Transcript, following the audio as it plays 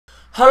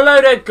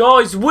Hello there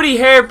guys, Woody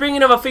here,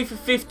 bringing another FIFA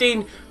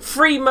 15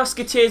 Free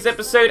Musketeers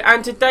episode,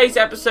 and today's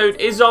episode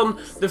is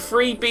on the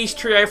Free Beast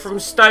Trio from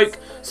Stoke.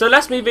 So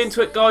let's move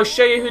into it guys,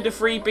 show you who the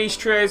Free Beast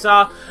Trios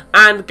are,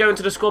 and go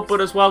into the squad board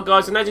as well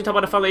guys. And as you can tell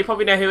by the thumbnail, you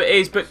probably know who it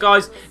is, but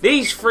guys,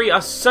 these three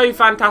are so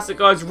fantastic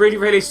guys,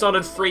 really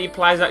solid free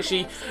players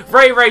actually,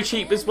 very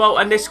cheap as well,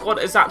 and this squad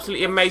is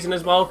absolutely amazing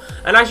as well.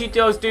 And as you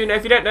guys do know,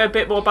 if you don't know a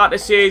bit more about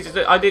this series,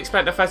 I did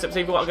expect the first episode,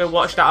 if you want to go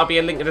watch that, I'll be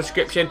a link in the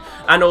description,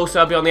 and also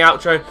I'll be on the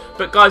outro.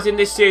 But guys, in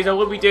this series I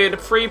will be doing the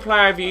free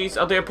player reviews.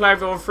 I'll do a player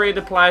review on three of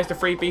the players, the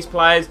free beast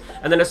players,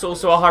 and then there's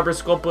also a hybrid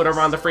squad builder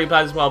around the free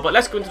players as well. But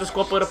let's go into the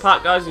squad builder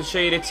part guys and show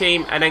you the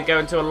team, and then go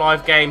into a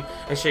live game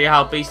and show you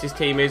how beast this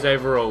team is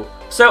overall.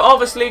 So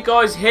obviously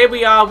guys, here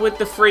we are with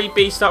the free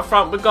beast up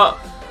front. We've got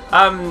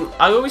I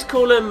always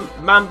call him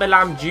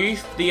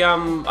Diouf, the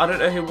I don't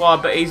know who why,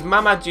 but he's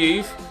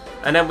Diouf.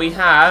 And then we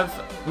have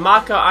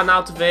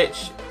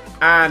Arnautović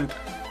and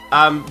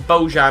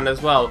Bojan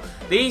as well.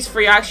 These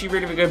three are actually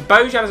really good.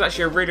 Bojan is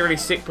actually a really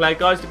sick player,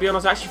 guys. To be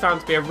honest, I actually found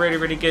him to be a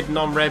really good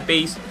non-rare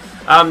beast.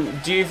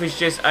 Diouf is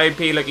just OP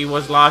like he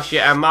was last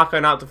year, and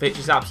Arnautović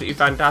is absolutely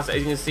fantastic.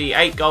 As you can see,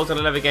 8 goals in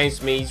 11 games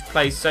for me. He's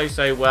played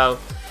so well.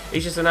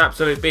 He's just an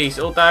absolute beast.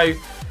 Although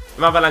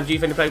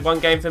Diouf only played 1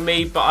 game for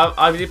me, but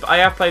I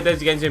have played loads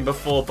of games with him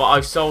before, but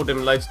I've sold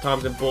him loads of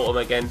times and bought him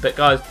again. But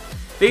guys,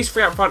 these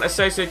three up front are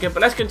so good.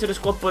 But let's go into the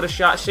squad builder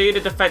shot, show you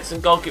the defense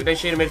and goalkeeper, then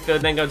show you the midfield,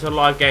 and then go into a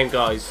live game,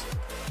 guys.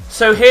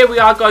 So here we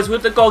are guys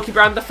with the goalkeeper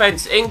and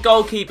defence. In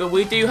goalkeeper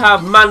we do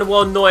have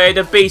Manuel Neuer,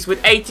 the beast,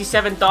 with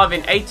 87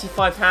 diving,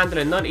 85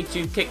 handling,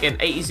 92 kicking,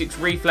 86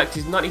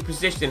 reflexes, 90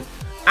 position.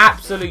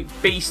 Absolute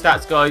beast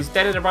stats guys.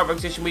 Then in the right back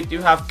position we do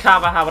have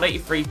Carvajal,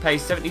 83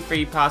 pace,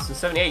 73 passing,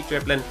 78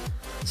 dribbling,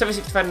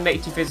 76 defending,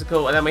 82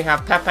 physical. And then we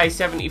have Pepe,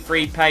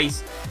 73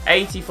 pace,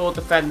 84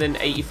 defending,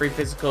 83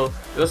 physical.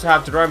 We also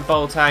have Jerome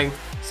Boateng,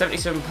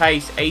 77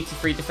 pace,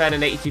 83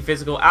 defending, 82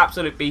 physical.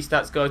 Absolute beast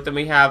stats guys. Then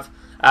we have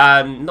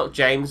not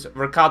James,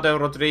 Ricardo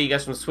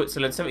Rodriguez from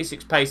Switzerland,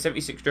 76 pace,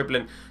 76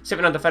 dribbling,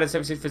 79 defending,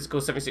 76 physical,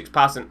 76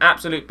 passing.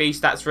 Absolute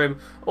beast stats for him.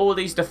 All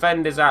these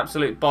defenders are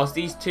absolute boss.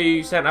 These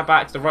two centre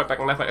backs, the right back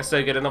and left back, are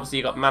so good. And obviously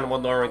you got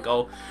Manuel Neuer in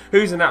goal,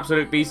 who's an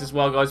absolute beast as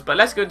well guys. But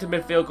let's go into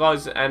midfield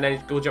guys, and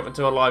then we'll jump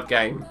into a live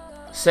game.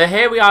 So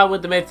here we are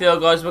with the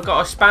midfield guys. We've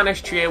got a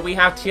Spanish trio. We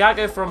have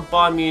Thiago from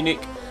Bayern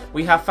Munich,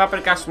 we have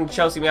Fabregas from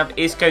Chelsea, we have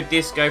Isco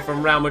Disco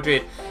from Real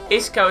Madrid.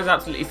 Isco is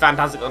absolutely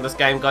fantastic on this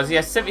game, guys. He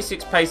has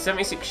 76 pace,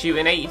 76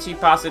 shooting, 82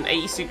 passing,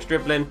 86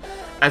 dribbling,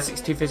 and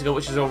 62 physical,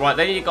 which is alright.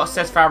 Then you've got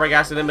Cesc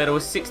Fabregas in the middle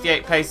with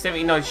 68 pace,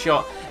 79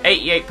 shot,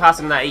 88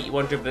 passing, and that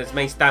 81 dribbling. His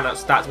main standout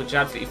stats, which is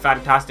absolutely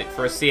fantastic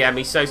for a CM.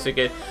 He's so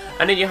good.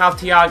 And then you have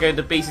Thiago,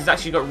 the beast. He's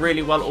actually got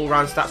really well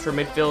all-round stats for a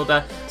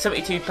midfielder.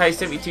 72 pace,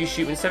 72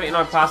 shooting,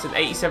 79 passing,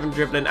 87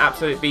 dribbling.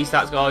 Absolute beast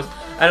stats, guys.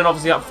 And then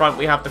obviously up front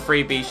we have the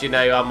three beasts, you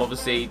know,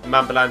 obviously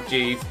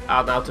Diouf,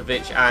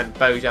 Arnautović, and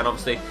Bojan,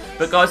 obviously.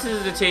 But guys, this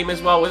is the team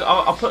as well.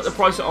 I'll put the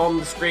price on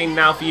the screen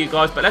now for you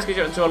guys. But let's get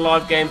into a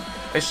live game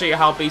and show you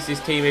how beast this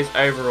team is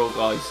overall,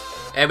 guys.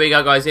 Here we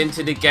go, guys,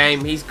 into the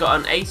game. He's got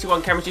an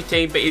 81 chemistry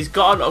team, but he's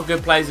got a lot of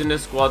good players in the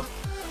squad.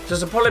 So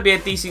this will probably be a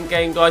decent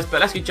game, guys.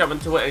 But let's get jump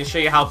into it and show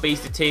you how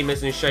beast the team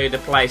is, and show you the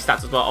play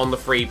stats as well on the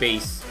three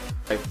beasts.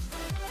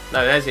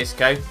 No, there's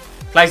Isco.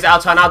 Plays it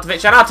out to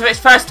Arnautović. Arnautović,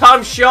 first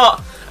time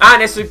shot.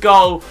 And it's a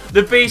goal.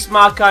 The beast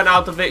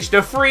Arnautović,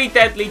 the three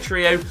deadly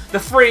trio, the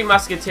three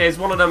musketeers.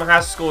 One of them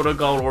has scored a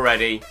goal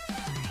already.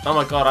 Oh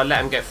my god, I let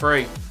him get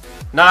through.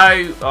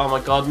 No. Oh my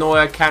god,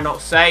 Neuer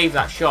cannot save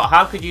that shot.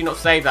 How could you not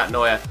save that,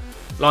 Neuer?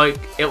 Like,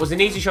 it was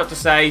an easy shot to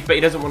save, but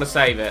he doesn't want to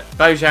save it.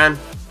 Bojan.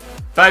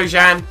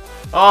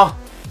 Oh.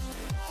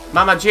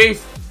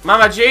 Diouf.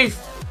 Diouf.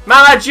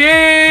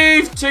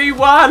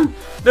 2-1.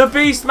 The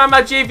beast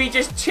Diouf, he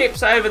just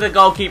chips over the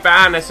goalkeeper,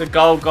 and it's a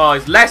goal,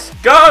 guys. Let's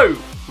go.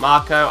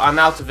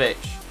 Arnautović.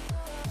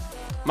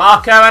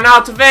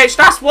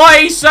 That's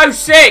why he's so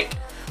sick.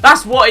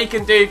 That's what he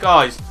can do,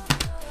 guys.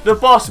 The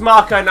boss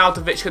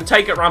Arnautović can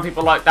take it around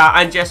people like that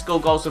and just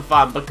score goals for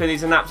fun, because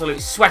he's an absolute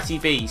sweaty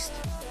beast.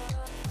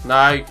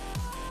 No.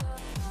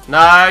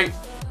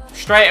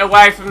 Straight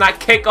away from that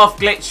kick-off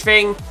glitch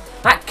thing.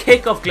 I'm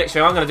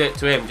going to do it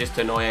to him just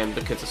to annoy him,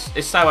 because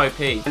it's so OP.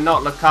 And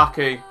not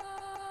Lukaku.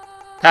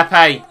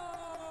 Pepe.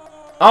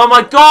 Oh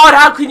my god,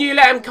 how can you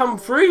let him come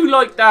through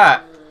like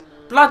that?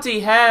 Bloody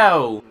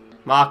hell.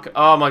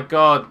 Oh my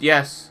god,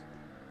 yes.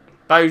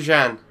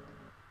 Bojan.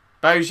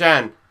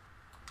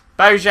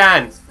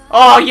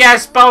 Oh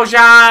yes,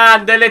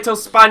 Bojan, the little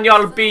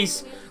Spaniel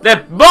beast.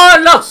 The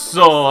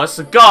Boloso. It's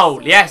a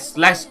goal. Yes,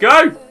 let's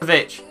go.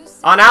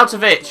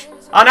 Arnautović.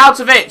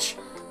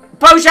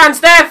 Bojan's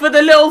there for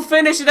the little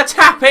finish of the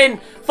tap in.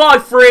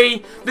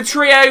 5-3. The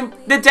trio,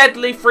 the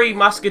deadly three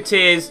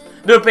musketeers,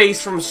 the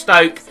beast from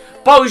Stoke.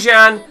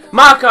 Bojan,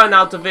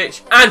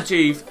 Arnautović, and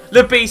Diouf,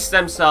 the beasts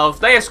themselves.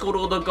 They have scored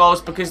all the goals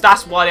because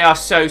that's why they are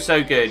so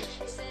good.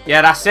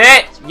 Yeah, that's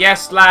it.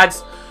 Yes,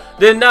 lads.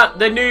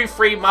 The new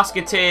Three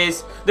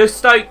Musketeers, the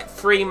Stoke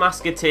Three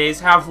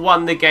Musketeers, have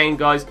won the game,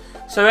 guys.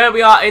 So here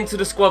we are into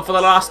the squad for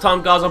the last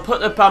time, guys. I'll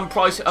put the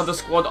price of the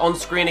squad on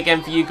screen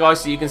again for you guys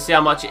so you can see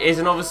how much it is.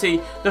 And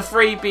obviously, the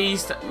three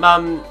beasts,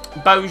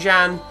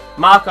 Bojan,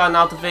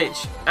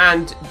 Arnautović,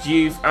 and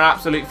Diouf are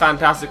absolutely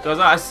fantastic, guys.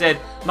 Like I said,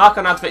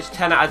 Arnautović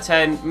 10 out of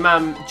 10,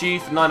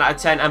 Diouf 9 out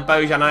of 10, and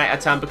Bojan 8 out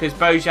of 10 because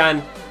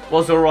Bojan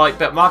was alright,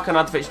 but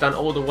Arnautović done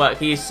all the work.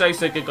 He is so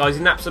good, guys.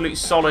 He's an absolute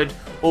solid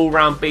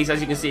all-round beast.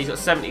 As you can see, he's got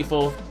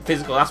 74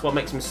 physical. That's what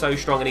makes him so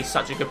strong, and he's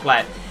such a good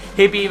player.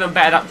 He'd be even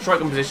better at that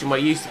striking position where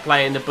he used to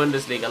play in the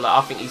Bundesliga. Like,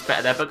 I think he's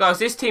better there. But guys,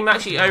 this team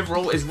actually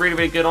overall is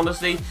really good,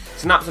 honestly.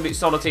 It's an absolute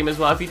solid team as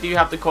well. If you do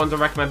have the coins, I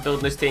recommend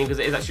building this team because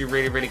it is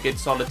actually a really good,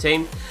 solid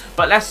team.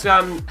 But let's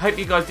hope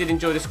you guys did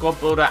enjoy the squad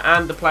builder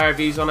and the player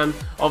reviews on them.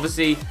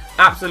 Obviously,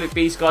 absolute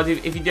beast, guys.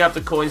 If you do have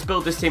the coins,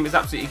 build this team. It's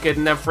absolutely good.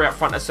 And then three up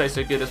front are so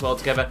good as well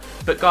together.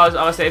 But guys,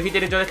 like I say, if you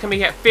did enjoy it, can we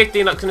get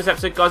 15 likes in this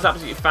episode, guys?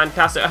 Absolutely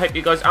fantastic. I hope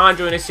you guys are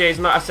enjoying this series.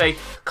 And like I say,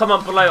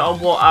 comment below on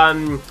what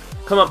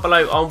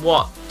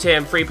tier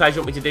 3 players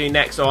you want me to do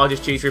next, or I'll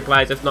just choose 3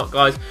 players if not,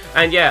 guys.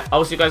 And yeah,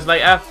 I'll see you guys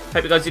later.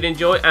 Hope you guys did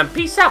enjoy, and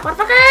peace out,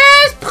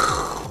 motherfuckers!